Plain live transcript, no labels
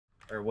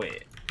Or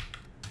wait.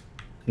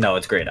 No,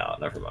 it's grayed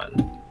out. Never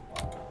mind.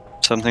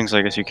 Some things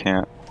I guess you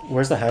can't.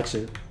 Where's the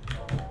hatchet?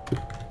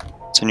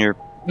 It's in your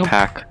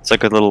pack. It's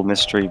like a little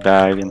mystery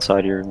bag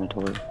inside your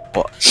inventory.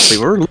 Well, wait,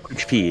 we're low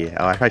HP.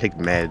 Oh, I probably take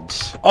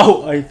meds.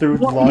 Oh, I threw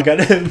the log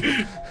at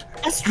him.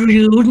 That's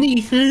rude,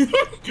 Ethan.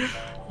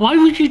 Why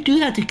would you do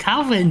that to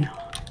Kelvin?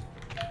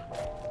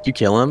 Did you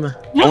kill him?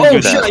 Oh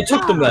shit! I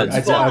took the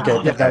meds.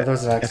 Okay, that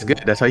was an accident. That's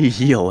good. That's how you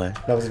heal.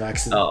 That was an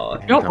accident. Oh.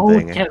 You're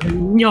old,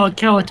 Kevin. You're a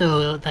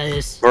character, that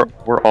is.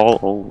 We're all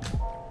old.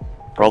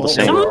 We're all the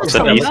same. Someone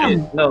Except said Ethan.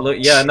 young. No, look,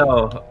 yeah,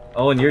 no.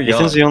 Owen, you're young.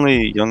 Ethan's the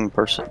only young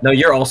person. No,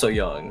 you're also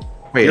young.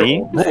 Wait,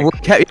 Me?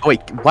 wait,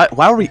 why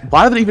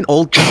are there even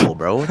old people,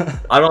 bro?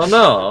 I don't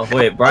know.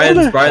 Wait,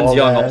 Brian's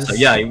young ass. also.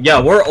 Yeah,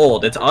 we're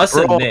old. It's us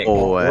and Nick.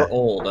 Bro. We're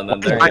old, and then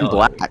they're I'm young.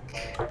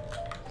 black.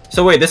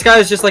 So wait, this guy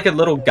is just like a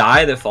little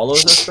guy that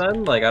follows us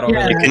then? Like, I don't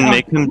Yeah. really... You can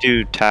make him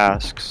do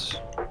tasks.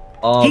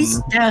 He's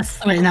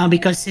deaf right now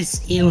because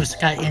his ears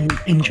got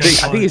injured.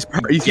 I think he's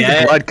you see the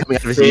Get blood coming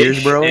out of his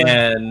ears, bro.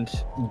 And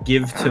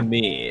give to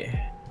me.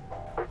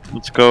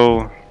 Let's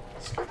go.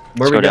 Where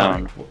Let's we go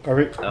down? down.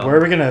 Where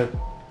are we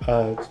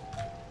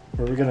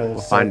gonna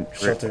find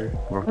shelter?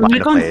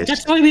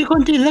 That's why we're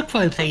going to look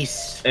for a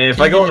place. If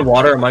I go in the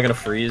water, am I gonna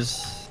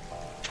freeze?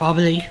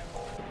 Probably.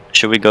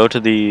 Should we go to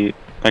the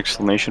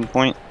exclamation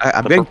point?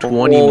 I'm The getting purple?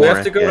 20 Well, more. we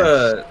have to go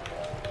yes. to...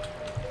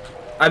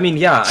 I mean,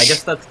 yeah, I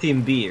guess that's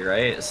Team B,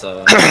 right?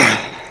 So...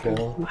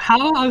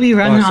 How are we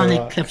running so, on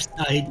the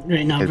cliffside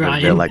right now, 'Cause we're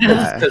Brian? built like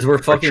that. Because we're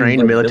fucking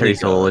trained like, military billy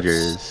goats.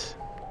 soldiers.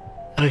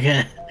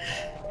 Okay.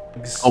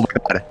 Oh my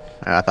god.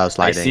 I thought I was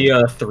I sliding. see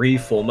 3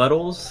 full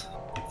medals.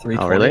 320.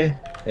 Oh really?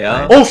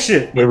 Yeah. Oh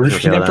shit! Wait, we're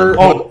just gonna enter?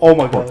 Oh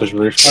my god. There's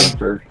really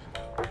sniper.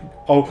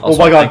 Oh Also,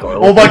 my god. I think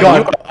Oh my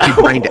god. You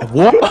brain dead.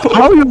 What?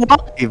 How are you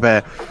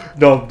alive?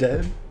 No, I'm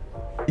dead.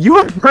 You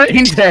are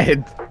brain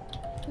dead.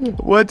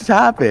 What's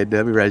happened?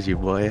 Let me res you,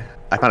 boy.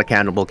 I found a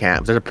cannibal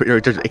camp. There's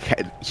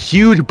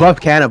huge buff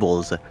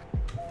cannibals.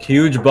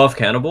 Huge buff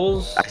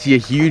cannibals? I see a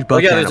huge buff Oh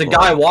yeah, cannibal. there's a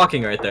guy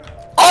walking right there.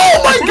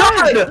 Oh my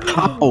god!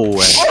 Oh. Oh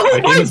My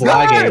my game is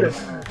lagging. god!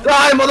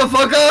 Die,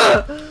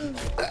 motherfucker!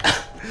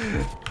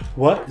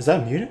 What? Is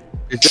that a mutant?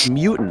 It's a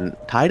mutant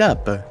tied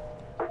up.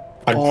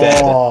 I'm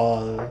dead.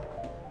 Oh.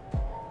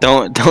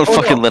 Don't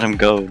fucking let him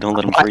go. Don't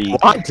let him I breathe.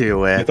 want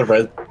to. Get the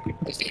red.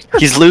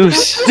 He's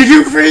loose. Did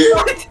you freeze?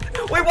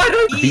 Wait, why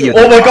don't Be you? a-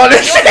 Oh my god!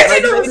 What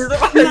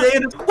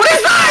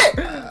is that?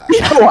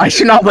 No, I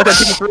should not let that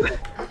take through.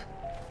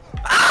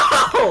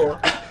 Ow!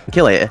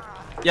 Kill it.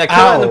 Yeah,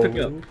 kill it and then pick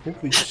me up.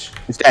 Holy sh!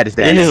 It's dead. It's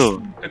dead.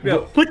 Ew. Pick me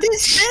up. What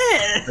is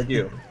that? Like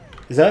you.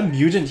 Is that a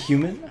mutant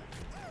human?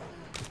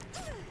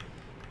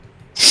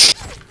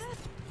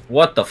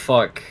 What the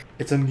fuck?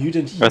 It's a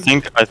mutant human.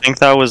 I think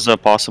that was a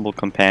possible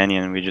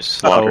companion we just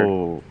slaughtered.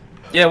 Oh.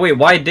 Yeah, wait,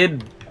 why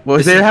did... Well,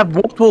 This they is- have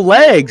multiple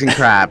legs and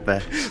crap.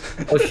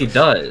 Oh, she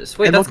does.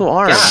 Wait, And that's multiple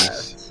arms.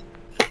 gas.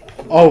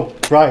 Oh,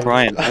 Brian.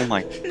 Brian, oh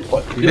my.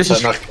 What? This Does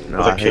is that not no,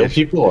 does it kill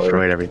people or?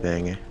 destroyed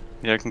everything.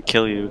 Yeah, I can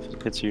kill you if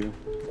it hits you.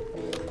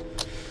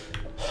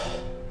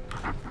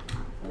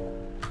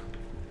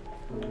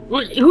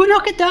 Who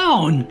knocked it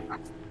down?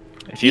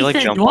 If you like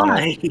Ethan, jump on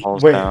why? it, it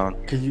falls Wait,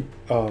 down. can you?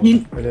 Oh,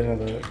 You- I didn't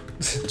know that.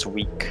 It's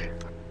weak.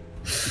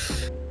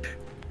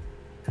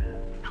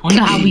 I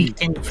wonder how we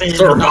can fit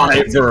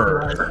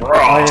Survivor.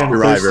 I am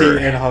Survivor.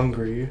 thirsty and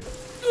hungry.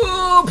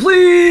 Oh,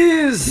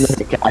 please!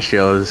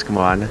 Cashios, come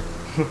on.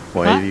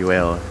 Boy, Huh? you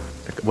will.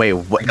 Wait,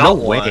 what? got No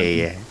one.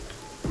 way.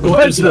 What?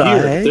 There's a the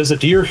deer. heck? There's a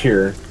deer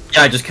here.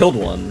 Yeah, I just killed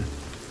one.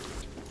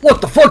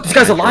 What the fuck? This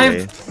guy's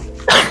alive?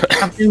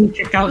 Have to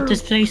check out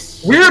this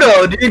place.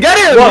 Weirdo! Did you get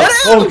him? What?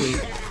 Get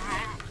him!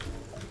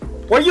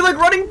 Why are you like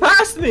running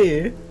past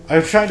me?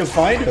 I'm trying to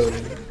find him.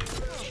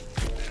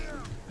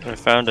 I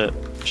found it.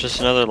 It's just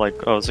another like,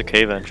 oh, it's a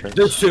cave entrance.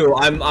 There's 2.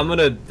 I'm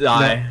gonna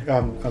die.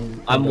 No,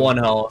 I'm 1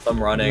 health.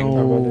 I'm running.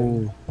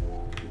 No.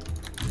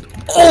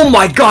 Oh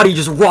my god, he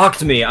just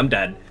rocked me. I'm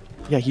dead.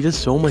 Yeah, he does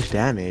so much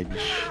damage.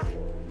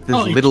 This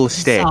Oh, little it's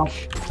stick.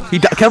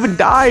 himself. Kelvin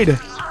died.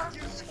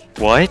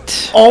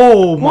 What?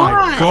 Oh my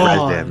Why? Res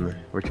god. him.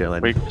 We're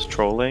chilling. Wait, he's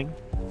trolling?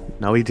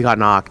 No, he got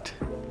knocked.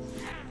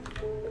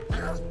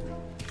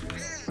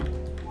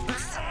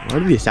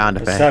 What are these sound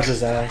I stabbed effects?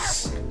 his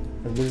ass.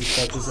 I literally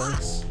stabbed his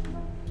ass.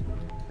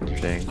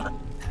 Interesting.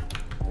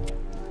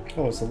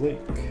 Oh, it's a lake.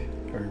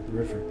 Or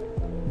river.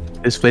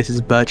 This place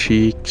is butt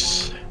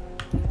cheeks.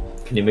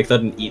 Can you make that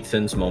an Eat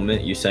Thins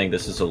moment? You saying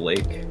this is a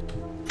lake?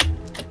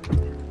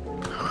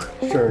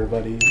 Sure,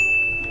 buddy.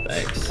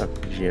 Thanks.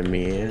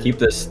 Jimmy. Keep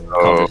this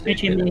Oh.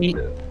 conversation. Jimmy.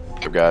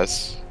 What's up,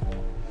 guys?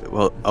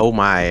 Well, oh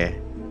my.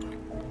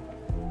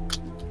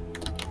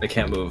 I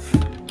can't move.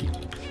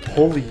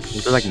 Holy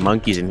There's like shit.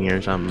 monkeys in here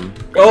or something.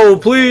 Oh,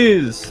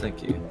 please!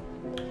 Thank you.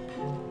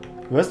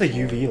 Who has the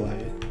UV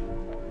light?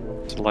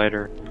 It's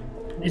lighter.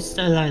 It's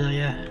the Lila,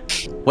 yeah.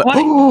 What?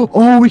 What?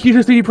 Oh, we can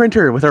use a 3D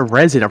printer with our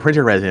resin, our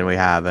printer resin we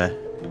have.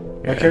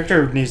 My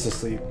character needs to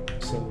sleep,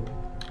 so.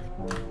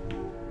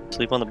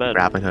 Sleep on the bed.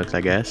 Grappling hooks,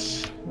 I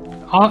guess.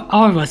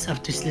 All of us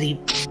have to sleep.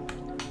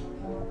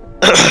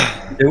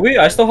 Do we?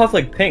 I still have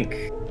like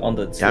pink on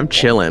the. Yeah, I'm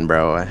chilling,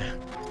 bro.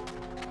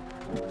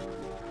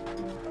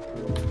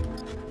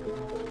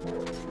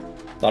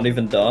 Not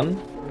even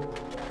done.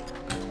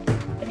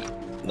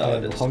 No, it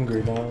I'm is.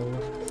 hungry now.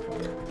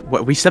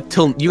 What? We slept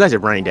till you guys are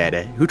running dead.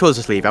 Who told us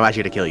to sleep? I'm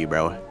actually gonna kill you,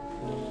 bro.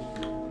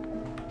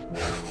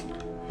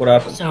 What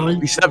happened? So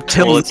We slept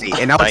till Well, it's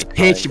and now it's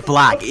pitch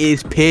black. It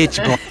is pitch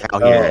black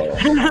out here.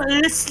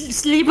 let's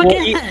sleep Well,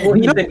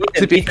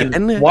 again.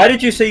 Ethan, why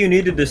did you say you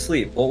needed to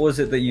sleep? What was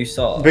it that you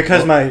saw?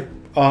 Because my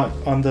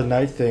on the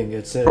night thing,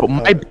 it said Bro,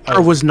 my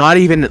bar was not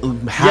even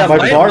half. Yeah, my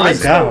my- bar mine was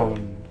too.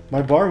 down.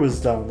 My bar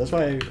was down. That's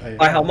why I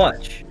By how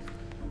much?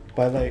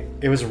 By like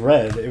it was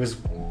red. It was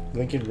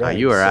blinking red.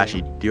 You are so-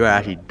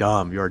 actually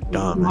dumb. You're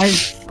dumb. My-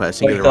 But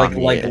singular Like, on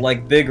me.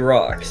 like big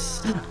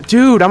rocks.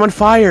 Dude, I'm on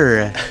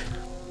fire.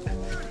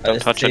 Don't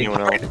touch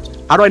anyone else.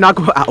 How do I not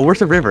go out? Where's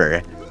the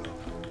river?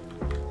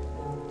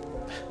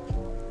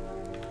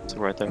 It's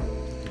right there.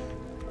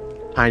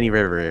 Tiny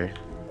river.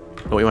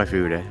 Don't eat my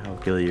food. I'll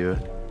kill you.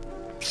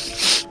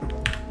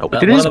 Oh,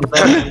 That did it one just... of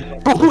them-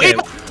 Bro, who ate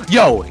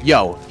Okay.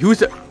 Yo, who's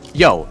the...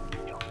 Yo.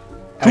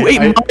 Who ate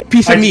I- my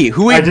piece of meat?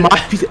 Who I ate did- my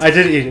piece of... I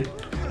did eat it.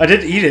 I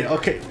did eat it.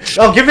 Okay.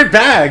 Oh, give it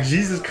back.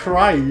 Jesus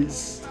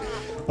Christ.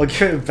 I'll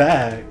give it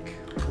back.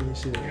 Let me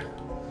see.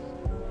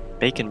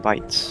 Bacon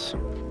bites.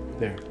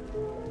 There.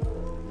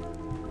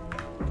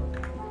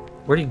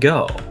 Where'd he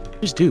go?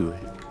 Just do.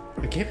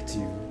 I gave it to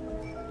you.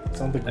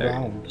 It's on the There.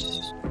 ground.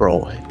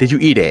 Bro, did you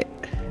eat it?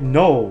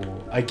 No,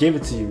 I gave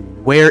it to you.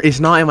 Where? It's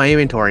not in my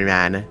inventory,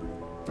 man.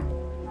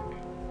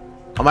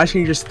 I'm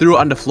actually just threw it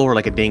on the floor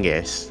like a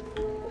dingus.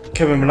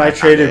 Kevin, when I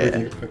traded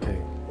with you. Okay.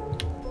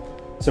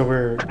 So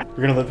we're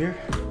gonna live here?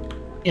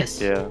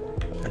 Yes. Yeah.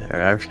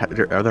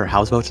 Are there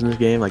houseboats in this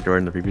game, like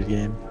during the previous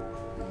game?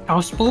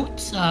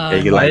 Houseboats? you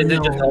Why like- did they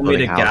just tell me to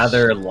Building house.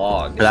 gather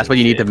logs? But that's what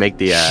you need to make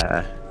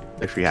the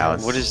tree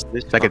house. What is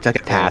this? It's like a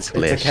task It's a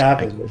list.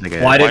 cabin. It's like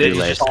a Why did to-do it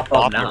list. just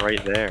pop up now?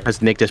 right there?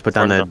 Because Nick just put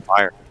down Front the of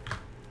fire.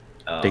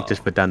 Nick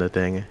just put down the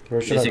thing.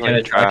 Where should Is I it put gonna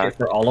it? track it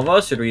for all of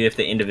us, or do we have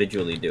to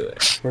individually do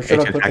it? Where should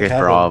It's I a put the package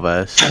cabin? for all of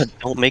us.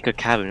 Don't make a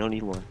cabin. You don't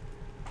need one.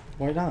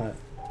 Why not?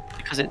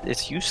 Because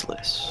it's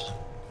useless.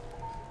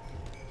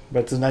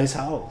 But it's a nice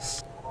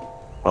house.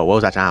 Oh, what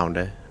was that sound?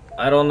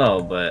 I don't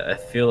know, but I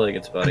feel like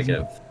it's about to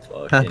get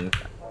fucking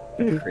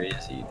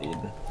crazy, dude.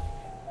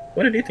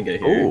 What did Ethan get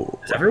here? Ooh.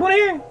 Is everyone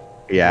here?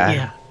 Yeah.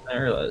 Yeah. I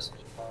didn't realize.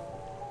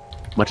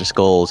 Bunch of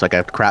skulls, like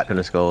a crap ton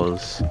of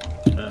skulls.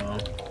 No.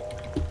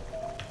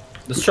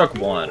 This truck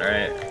won,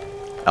 right?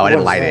 Oh, I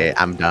didn't What light is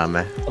it. I'm dumb.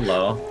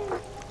 Hello.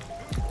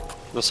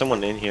 There's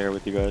someone in here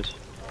with you guys.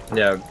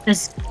 Yeah.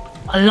 There's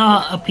a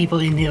lot of people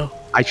in here.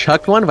 I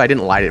chucked one, but I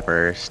didn't light it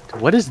first.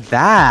 What is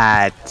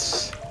that?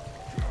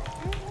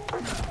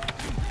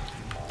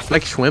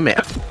 Like swimming.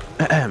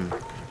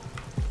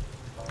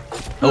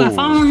 Oh, I Oh.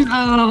 found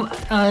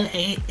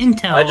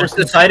intel. I just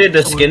decided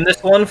to skin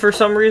this one for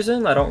some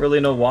reason. I don't really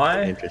know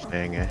why.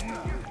 Interesting.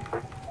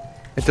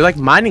 If they're like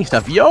mining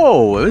stuff.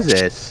 Yo, what is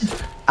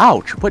this?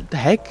 Ouch, what the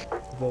heck?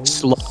 Those-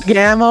 Slug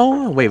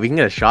ammo? Wait, we can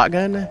get a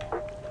shotgun?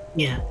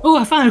 Yeah. Oh,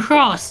 I found a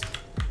cross.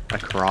 A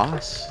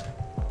cross?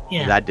 What Yeah.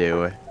 does that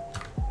do?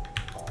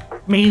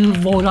 Maybe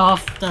vote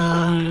off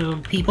the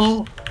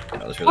people.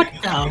 That was really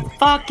What the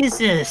fuck is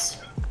this?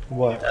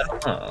 What?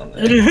 Oh,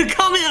 man.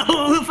 Come here!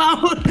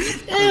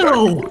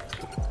 Ew!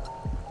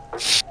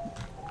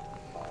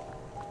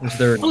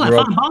 They're Oh, I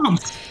found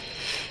bombs.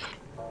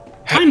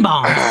 Time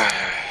bombs.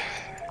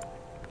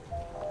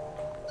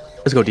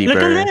 Let's go Look deeper.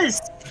 at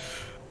this.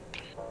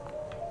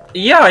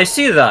 Yeah, I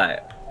see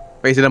that.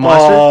 Wait, is it a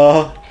monster?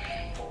 Aw.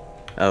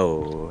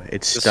 Oh,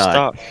 it's Just stuck.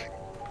 stop.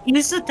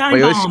 It's a time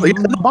Wait, bomb.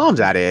 let's the bombs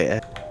at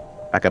it.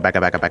 Back up, back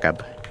up, back up, back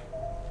up.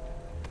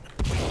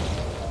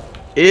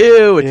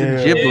 Ew, it's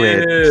a Ew.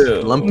 giblet.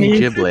 Ew. Lumpy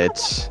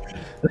giblets.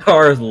 There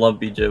are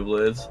lumpy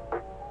giblets.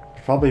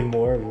 Probably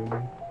more of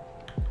them.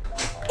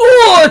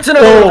 Oh, it's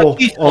another one Oh, of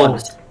these oh.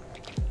 ones.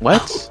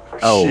 What?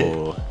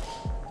 Oh.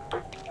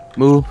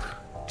 Move.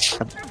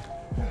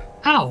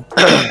 Ow.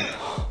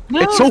 No.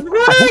 It's so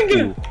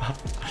Bang!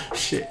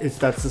 Shit,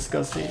 that's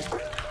disgusting.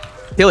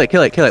 Kill it,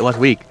 kill it, kill it. What's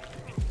weak?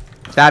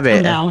 Stab Calm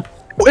it. down.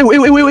 Wait,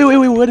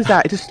 what is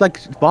that? It just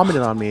like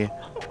vomited on me.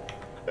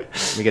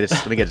 Let me get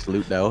this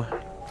loot though.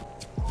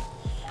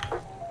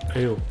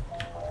 Ew.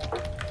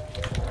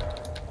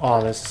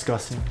 Oh, that's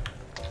disgusting.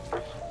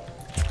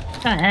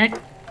 What the heck?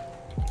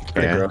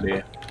 Pretty Yeah.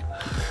 grody.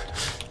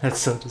 That's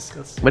so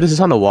disgusting. What is this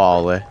on the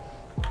wall?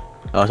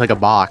 Oh, it's like a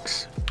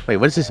box. Wait,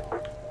 what is this?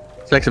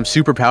 It's like some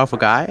super powerful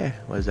guy?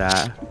 What is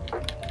that?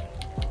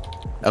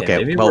 Okay,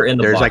 maybe well, we're in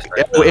the there's box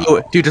like,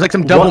 right dude, there's like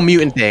some double What?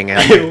 mutant thing,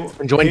 and Ew,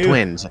 conjoined ew.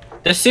 twins.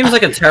 This seems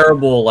like a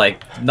terrible,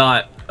 like,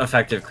 not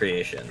effective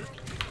creation.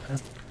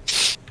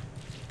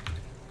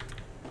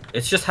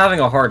 It's just having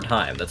a hard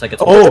time. That's like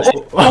its whole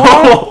thing.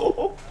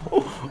 Oh!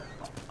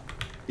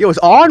 Yo, it's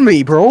on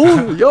me,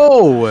 bro.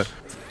 Yo,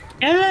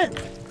 Get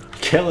it?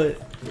 Kill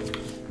it.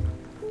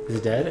 Is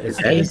it dead? It's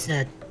Okay, dead. it's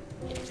dead.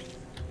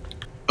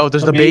 oh,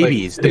 there's the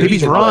babies. The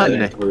babies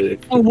run.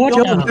 Oh, what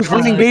Yo, the there's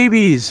running fuck?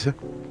 babies.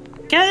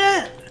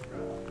 Get it?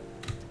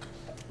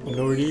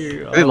 Minority.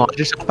 Do they launch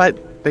a shot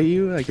at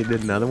you like they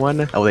did another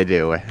one? Oh, they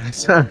do.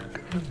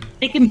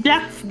 They can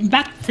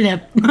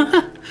backflip.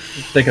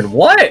 Thinking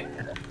what?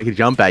 They can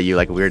jump at you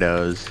like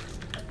weirdos.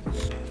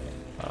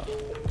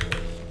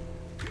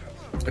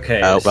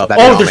 Okay. Oh, well, that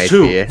Oh, didn't there's make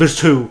two. me. There's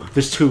two.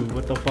 There's two.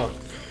 What the fuck?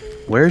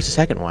 Where's the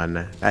second one?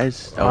 That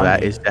is. Oh,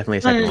 that is definitely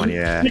a second one.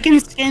 Yeah. You can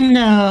skin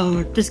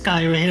this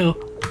guy right here.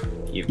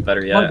 You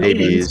better Oh, yet.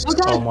 Babies.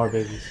 Oh, more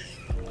babies.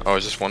 Oh,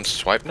 is this one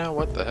swipe now?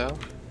 What the hell?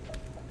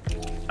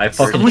 I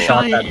fucking Someone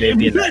shot try- that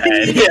baby in the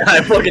head. Yeah,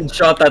 I fucking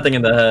shot that thing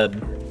in the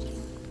head.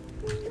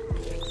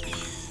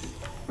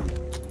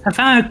 I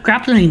found a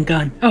grappling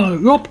gun. Oh, a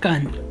rope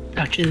gun,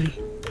 actually.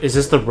 Is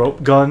this the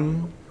rope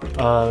gun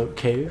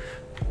cave?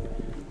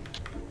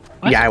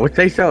 What? Yeah, I would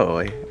say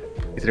so.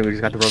 Considering we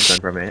just got the rope gun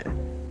from it.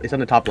 It's on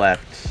the top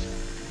left.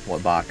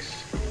 What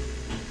box?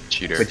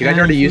 Cheater. But you guys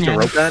already used the Yeah.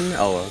 rope gun?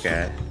 Oh,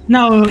 okay.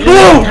 No, Oh,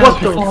 that what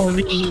was the before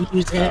we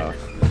used it. Oh.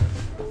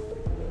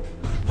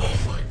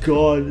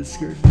 God, it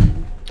scared me.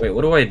 Wait,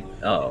 what do I?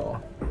 Oh.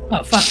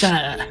 Oh, fuck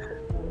that.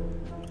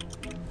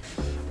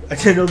 I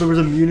didn't know there was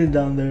a mutant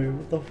down there.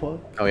 What the fuck?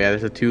 Oh yeah,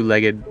 there's a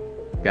two-legged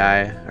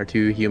guy or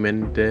two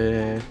human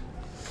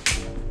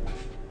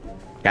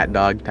cat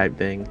dog type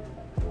thing.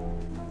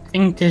 I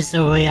think this is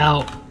the way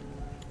out.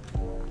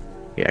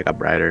 Yeah, I got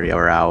brighter. Yeah,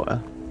 we're out.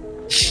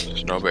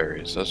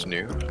 Snowberries. That's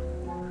new.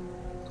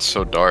 It's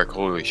so dark.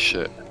 Holy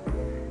shit.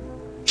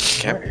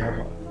 Can't be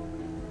here.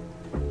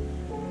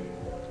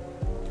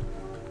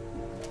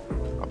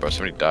 Oh, bro,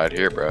 somebody died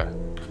here, bro.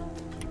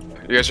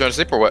 You guys trying to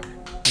sleep or what?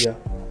 Yeah.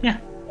 Yeah.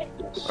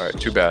 Alright,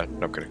 too bad.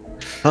 No, I'm kidding.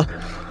 Huh?